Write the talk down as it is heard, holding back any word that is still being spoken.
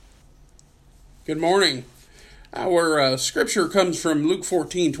Good morning. Our scripture comes from Luke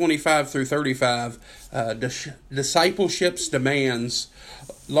 14:25 through 35. Discipleship's demands.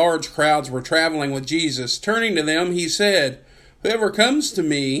 Large crowds were traveling with Jesus. Turning to them, he said, "Whoever comes to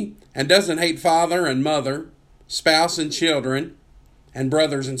me and doesn't hate father and mother, spouse and children, and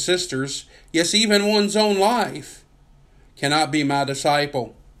brothers and sisters, yes, even one's own life, cannot be my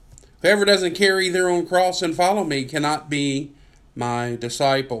disciple. Whoever doesn't carry their own cross and follow me cannot be my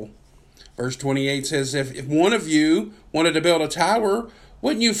disciple." Verse 28 says, if one of you wanted to build a tower,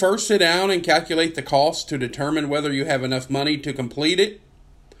 wouldn't you first sit down and calculate the cost to determine whether you have enough money to complete it?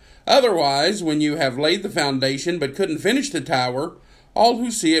 Otherwise, when you have laid the foundation but couldn't finish the tower, all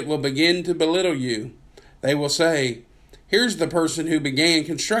who see it will begin to belittle you. They will say, "Here's the person who began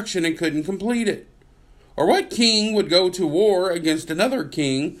construction and couldn't complete it." Or what king would go to war against another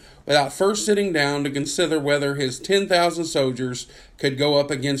king without first sitting down to consider whether his 10,000 soldiers could go up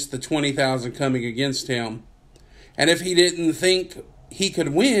against the 20,000 coming against him? And if he didn't think he could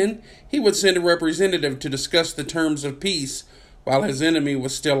win, he would send a representative to discuss the terms of peace while his enemy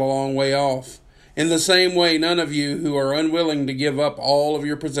was still a long way off. In the same way, none of you who are unwilling to give up all of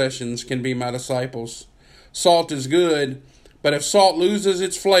your possessions can be my disciples. Salt is good, but if salt loses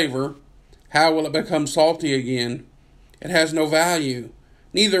its flavor, how will it become salty again? It has no value,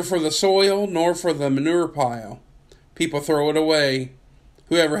 neither for the soil nor for the manure pile. People throw it away.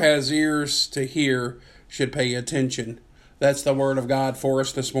 Whoever has ears to hear should pay attention. That's the word of God for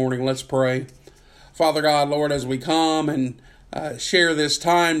us this morning. Let's pray. Father God, Lord, as we come and share this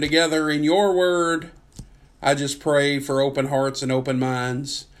time together in your word, I just pray for open hearts and open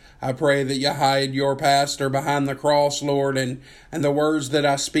minds. I pray that you hide your pastor behind the cross, Lord, and the words that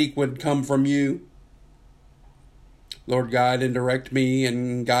I speak would come from you. Lord, guide and direct me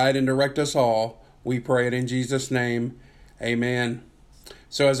and guide and direct us all. We pray it in Jesus' name. Amen.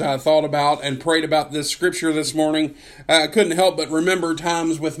 So as I thought about and prayed about this scripture this morning, I couldn't help but remember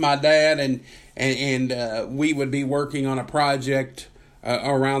times with my dad, and we would be working on a project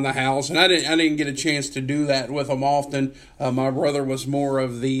around the house, and I didn't get a chance to do that with him often. My brother was more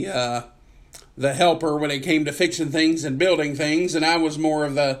of the helper when it came to fixing things and building things, and I was more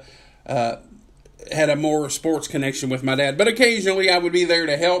of the had a more sports connection with my dad. But occasionally I would be there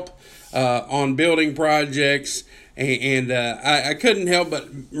to help on building projects, and I couldn't help but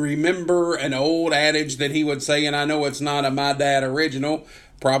remember an old adage that he would say, and I know it's not a my dad original.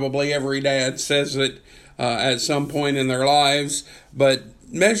 Probably every dad says it at some point in their lives, but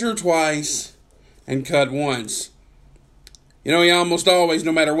measure twice and cut once. You know, he almost always,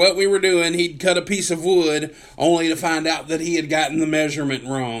 no matter what we were doing, he'd cut a piece of wood only to find out that he had gotten the measurement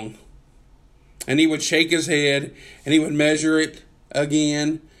wrong. And he would shake his head, and he would measure it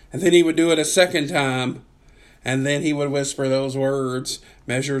again, and then he would do it a second time, and then he would whisper those words,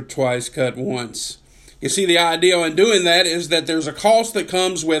 measure twice, cut once. You see, the idea in doing that is that there's a cost that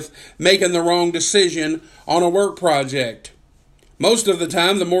comes with making the wrong decision on a work project. Most of the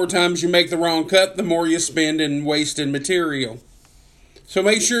time, the more times you make the wrong cut, the more you spend in wasted material. So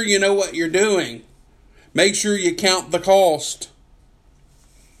make sure you know what you're doing. Make sure you count the cost.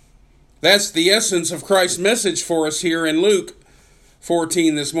 That's the essence of Christ's message for us here in Luke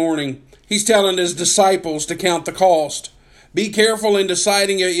 14 this morning. He's telling his disciples to count the cost. Be careful in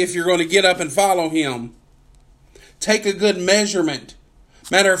deciding if you're going to get up and follow him. Take a good measurement.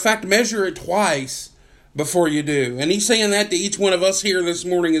 Matter of fact, measure it twice before you do. And he's saying that to each one of us here this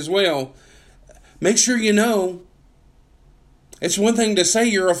morning as well. Make sure you know. It's one thing to say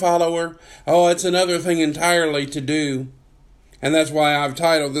you're a follower. Oh, it's another thing entirely to do. And that's why I've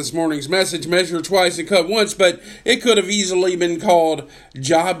titled this morning's message, Measure Twice and Cut Once, but it could have easily been called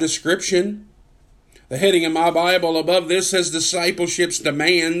Job Description. The heading in my Bible above this says Discipleship's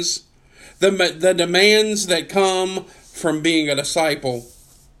Demands. The demands that come from being a disciple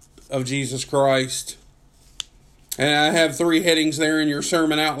of Jesus Christ. And I have 3 headings there in your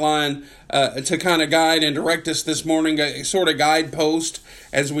sermon outline to kind of guide and direct us this morning, a sort of guidepost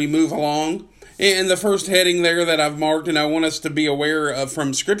as we move along. And the first heading there that I've marked and I want us to be aware of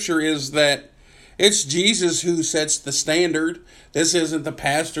from Scripture is that it's Jesus who sets the standard. This isn't the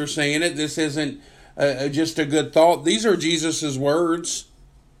pastor saying it. This isn't just a good thought. These are Jesus' words.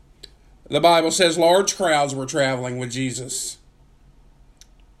 The Bible says large crowds were traveling with Jesus.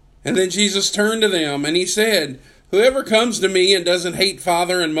 And then Jesus turned to them and he said, "Whoever comes to me and doesn't hate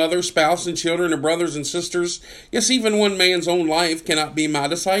father and mother, spouse and children and brothers and sisters, yes, even one man's own life, cannot be my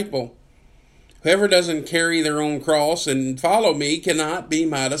disciple. Whoever doesn't carry their own cross and follow me cannot be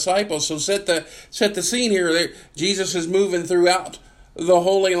my disciple." So set the scene here. Jesus is moving throughout the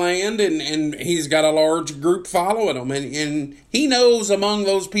Holy Land, and he's got a large group following him. And he knows among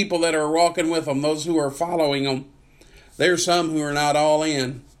those people that are walking with him, those who are following him, there's some who are not all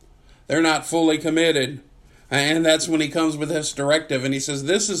in. They're not fully committed. And that's when he comes with this directive, and he says,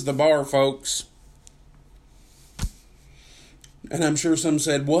 this is the bar, folks. And I'm sure some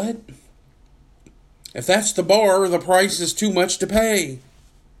said, what? If that's the bar, the price is too much to pay.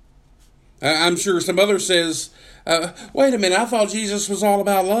 I'm sure some other says, wait a minute, I thought Jesus was all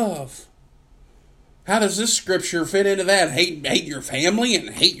about love. How does this scripture fit into that? Hate your family and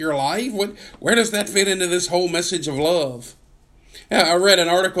hate your life? Where does that fit into this whole message of love? I read an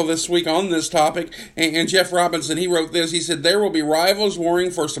article this week on this topic, and Jeff Robinson, he wrote this. He said, there will be rivals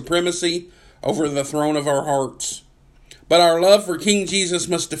warring for supremacy over the throne of our hearts. But our love for King Jesus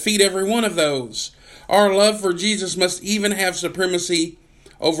must defeat every one of those. Our love for Jesus must even have supremacy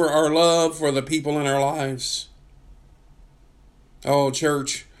over our love for the people in our lives. Oh,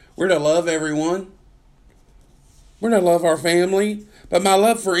 church, we're to love everyone. We're to love our family. But my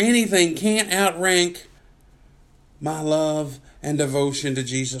love for anything can't outrank my love and devotion to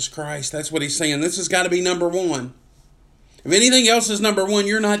Jesus Christ. That's what he's saying. This has got to be number one. If anything else is number one,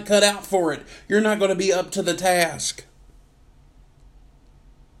 you're not cut out for it. You're not going to be up to the task.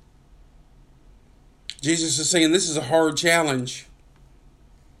 Jesus is saying this is a hard challenge.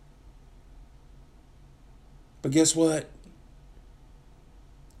 But guess what?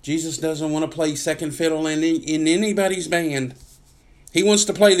 Jesus doesn't want to play second fiddle in anybody's band. He wants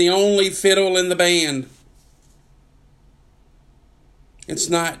to play the only fiddle in the band. It's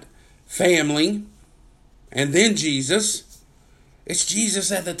not family and then Jesus. It's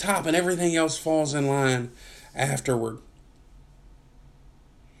Jesus at the top, and everything else falls in line afterward.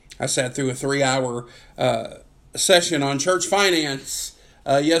 I sat through a 3-hour session on church finance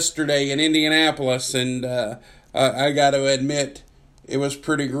yesterday in Indianapolis, and I got to admit, it was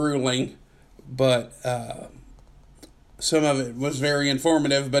pretty grueling, but some of it was very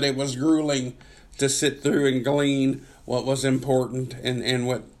informative, but it was grueling to sit through and glean what was important and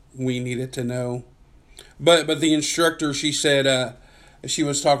what we needed to know. But the instructor, she said, she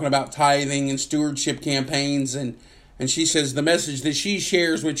was talking about tithing and stewardship campaigns, and she says the message that she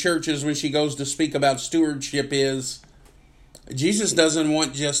shares with churches when she goes to speak about stewardship is, Jesus doesn't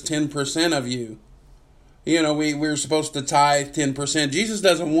want just 10% of you. You know, we're supposed to tithe 10%. Jesus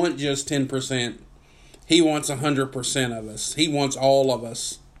doesn't want just 10%. He wants 100% of us. He wants all of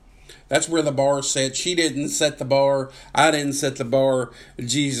us. That's where the bar is set. She didn't set the bar. I didn't set the bar.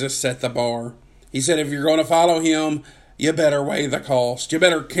 Jesus set the bar. He said if you're going to follow him, you better weigh the cost. You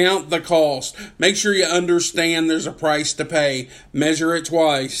better count the cost. Make sure you understand there's a price to pay. Measure it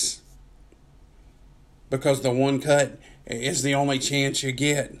twice. Because the one cut is the only chance you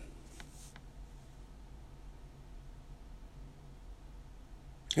get.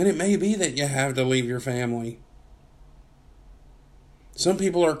 And it may be that you have to leave your family. Some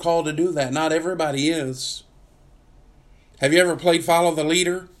people are called to do that. Not everybody is. Have you ever played Follow the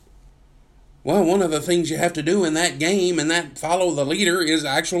Leader? Well, one of the things you have to do in that game and that follow the leader is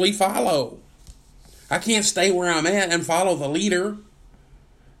actually follow. I can't stay where I'm at and follow the leader.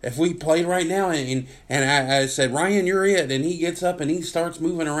 If we played right now and I said, Ryan, you're it, and he gets up and he starts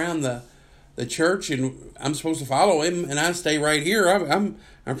moving around the church and I'm supposed to follow him and I stay right here, I'm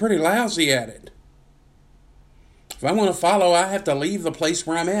pretty lousy at it. If I want to follow, I have to leave the place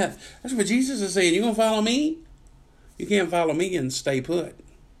where I'm at. That's what Jesus is saying. You going to follow me? You can't follow me and stay put.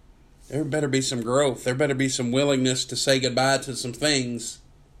 There better be some growth. There better be some willingness to say goodbye to some things.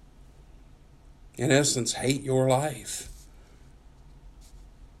 In essence, hate your life.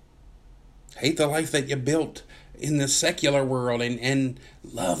 Hate the life that you built in the secular world and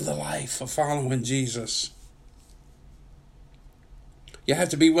love the life of following Jesus. You have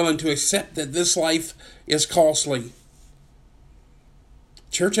to be willing to accept that this life is costly.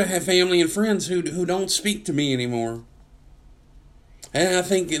 Church, I have family and friends who don't speak to me anymore. And I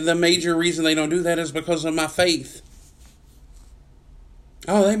think the major reason they don't do that is because of my faith.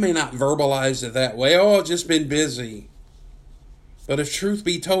 Oh, they may not verbalize it that way. Oh, I've just been busy. But if truth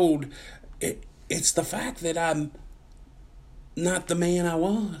be told, it's the fact that I'm not the man I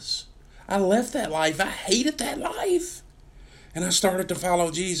was. I left that life. I hated that life. And I started to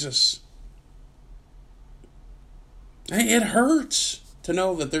follow Jesus. It hurts to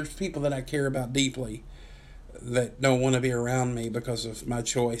know that there's people that I care about deeply that don't want to be around me because of my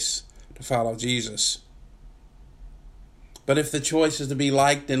choice to follow Jesus. But if the choice is to be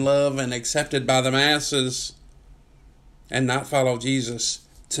liked and loved and accepted by the masses and not follow Jesus,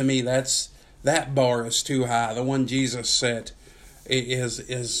 to me that bar is too high. The one Jesus set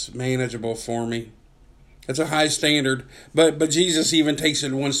is manageable for me. It's a high standard. But Jesus even takes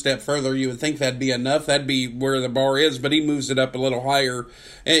it one step further. You would think that'd be enough. That'd be where the bar is. But he moves it up a little higher.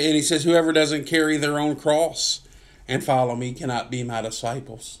 And he says, whoever doesn't carry their own cross and follow me cannot be my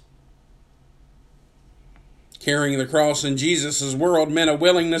disciples. Carrying the cross in Jesus' world meant a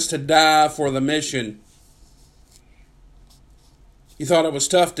willingness to die for the mission. You thought it was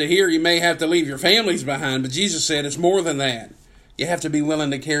tough to hear. You may have to leave your families behind. But Jesus said it's more than that. You have to be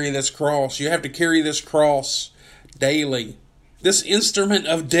willing to carry this cross. You have to carry this cross daily. This instrument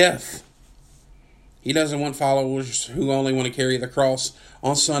of death. He doesn't want followers who only want to carry the cross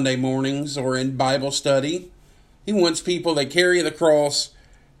on Sunday mornings or in Bible study. He wants people that carry the cross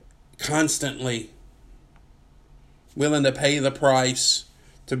constantly, willing to pay the price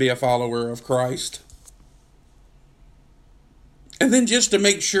to be a follower of Christ. And then just to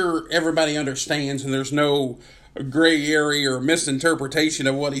make sure everybody understands and there's no gray area or misinterpretation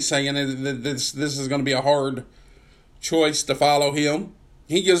of what he's saying, this is going to be a hard choice to follow him.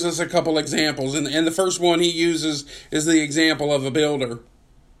 He gives us a couple examples, and the first one he uses is the example of a builder.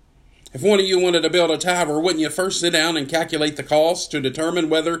 If one of you wanted to build a tower, wouldn't you first sit down and calculate the cost to determine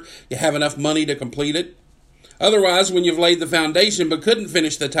whether you have enough money to complete it? Otherwise, when you've laid the foundation but couldn't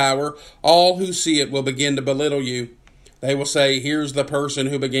finish the tower, all who see it will begin to belittle you. They will say, here's the person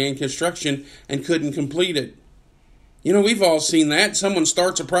who began construction and couldn't complete it. You know, we've all seen that. Someone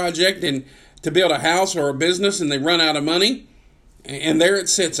starts a project and to build a house or a business and they run out of money. And there it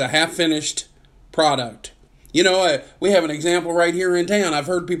sits, a half-finished product. You know, we have an example right here in town. I've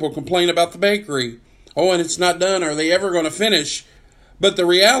heard people complain about the bakery. Oh, and it's not done. Are they ever going to finish? But the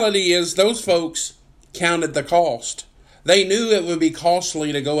reality is those folks counted the cost. They knew it would be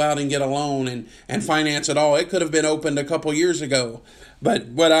costly to go out and get a loan and finance it all. It could have been opened a couple years ago. But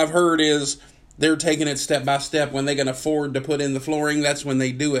what I've heard is they're taking it step by step. When they can afford to put in the flooring, that's when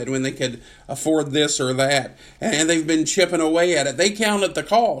they do it. When they could afford this or that. And they've been chipping away at it. They counted the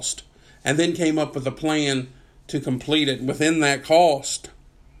cost and then came up with a plan to complete it within that cost.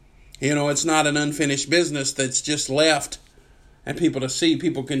 You know, it's not an unfinished business that's just left and people to see.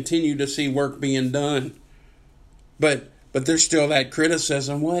 People continue to see work being done. But there's still that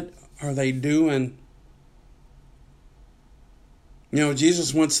criticism. What are they doing? You know,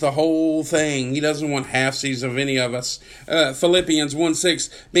 Jesus wants the whole thing. He doesn't want halfsies of any of us. Philippians 1:6,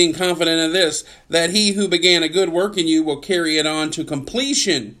 being confident of this, that he who began a good work in you will carry it on to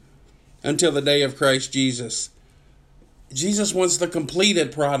completion until the day of Christ Jesus. Jesus wants the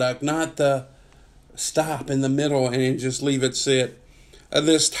completed product, not the stop in the middle and just leave it sit.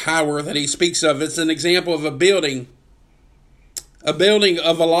 This tower that he speaks of, it's an example of a building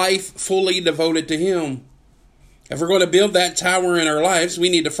of a life fully devoted to him. If we're going to build that tower in our lives, we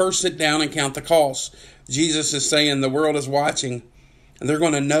need to first sit down and count the costs. Jesus is saying the world is watching, and they're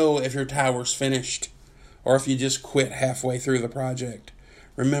going to know if your tower's finished or if you just quit halfway through the project.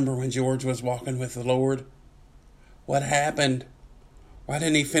 Remember when George was walking with the Lord? What happened? Why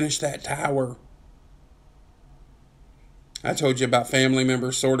didn't he finish that tower? I told you about family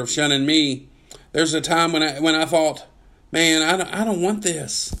members sort of shunning me. There's a time when I thought, man, I don't want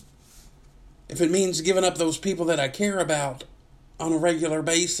this. If it means giving up those people that I care about on a regular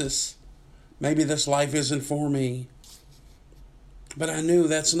basis, maybe this life isn't for me. But I knew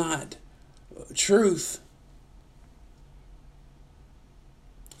that's not truth.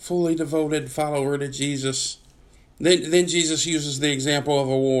 Fully devoted follower to Jesus. Then Jesus uses the example of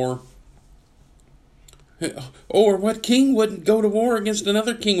a war. Or what king wouldn't go to war against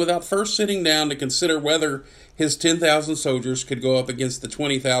another king without first sitting down to consider whether his 10,000 soldiers could go up against the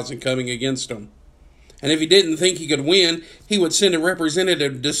 20,000 coming against him? And if he didn't think he could win, he would send a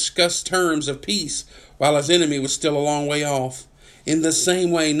representative to discuss terms of peace while his enemy was still a long way off. In the same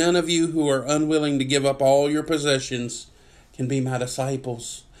way, none of you who are unwilling to give up all your possessions can be my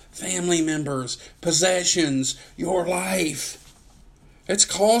disciples. Family members, possessions, your life. It's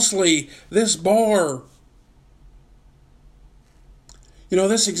costly. This bar. You know,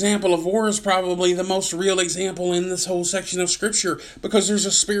 this example of war is probably the most real example in this whole section of Scripture because there's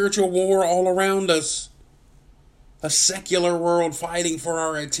a spiritual war all around us. A secular world fighting for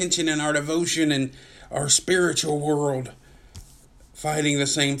our attention and our devotion, and our spiritual world fighting the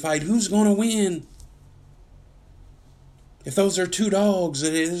same fight. Who's going to win? If those are two dogs,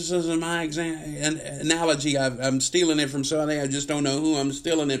 this isn't my analogy. I'm stealing it from somebody. I just don't know who I'm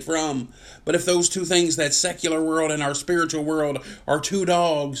stealing it from. But if those two things, that secular world and our spiritual world, are two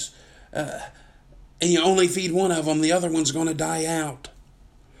dogs, and you only feed one of them, the other one's going to die out.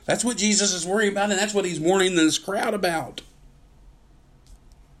 That's what Jesus is worried about, and that's what he's warning this crowd about.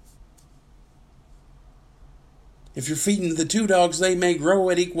 If you're feeding the two dogs, they may grow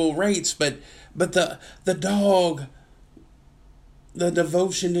at equal rates, but the dog, the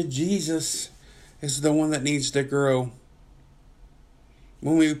devotion to Jesus, is the one that needs to grow.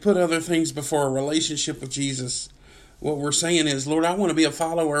 When we put other things before a relationship with Jesus, what we're saying is, Lord, I want to be a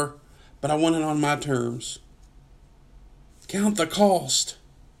follower, but I want it on my terms. Count the cost.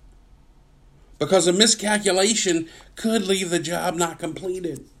 Because a miscalculation could leave the job not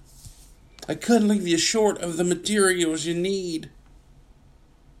completed. It could leave you short of the materials you need.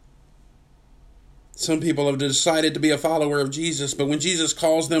 Some people have decided to be a follower of Jesus, but when Jesus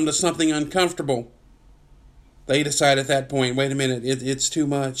calls them to something uncomfortable, they decide at that point, wait a minute, it's too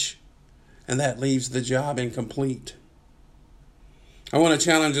much. And that leaves the job incomplete. I want to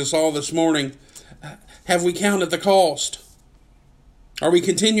challenge us all this morning. Have we counted the cost? Are we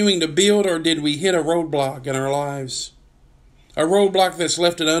continuing to build, or did we hit a roadblock in our lives? A roadblock that's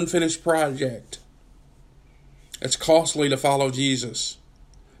left an unfinished project. It's costly to follow Jesus,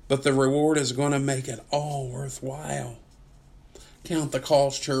 but the reward is going to make it all worthwhile. Count the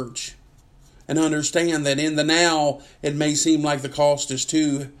cost, church, and understand that in the now, it may seem like the cost is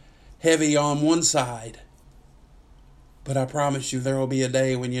too heavy on one side. But I promise you there will be a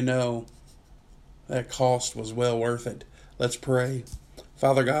day when you know that cost was well worth it. Let's pray.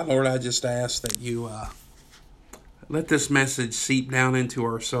 Father God, Lord, I just ask that you let this message seep down into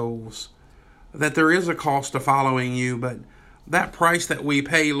our souls. That there is a cost to following you, but that price that we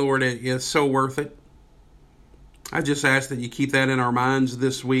pay, Lord, is so worth it. I just ask that you keep that in our minds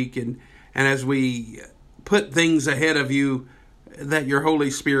this week, and as we put things ahead of you, that your Holy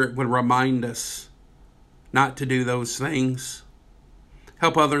Spirit would remind us not to do those things.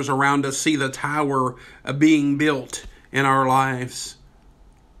 Help others around us see the tower being built in our lives.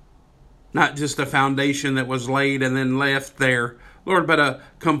 Not just a foundation that was laid and then left there, Lord, but a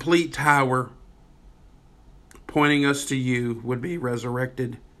complete tower pointing us to you would be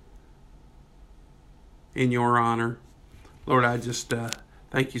resurrected in your honor. Lord, I just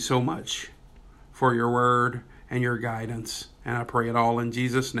thank you so much for your word and your guidance. And I pray it all in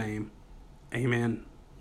Jesus' name. Amen.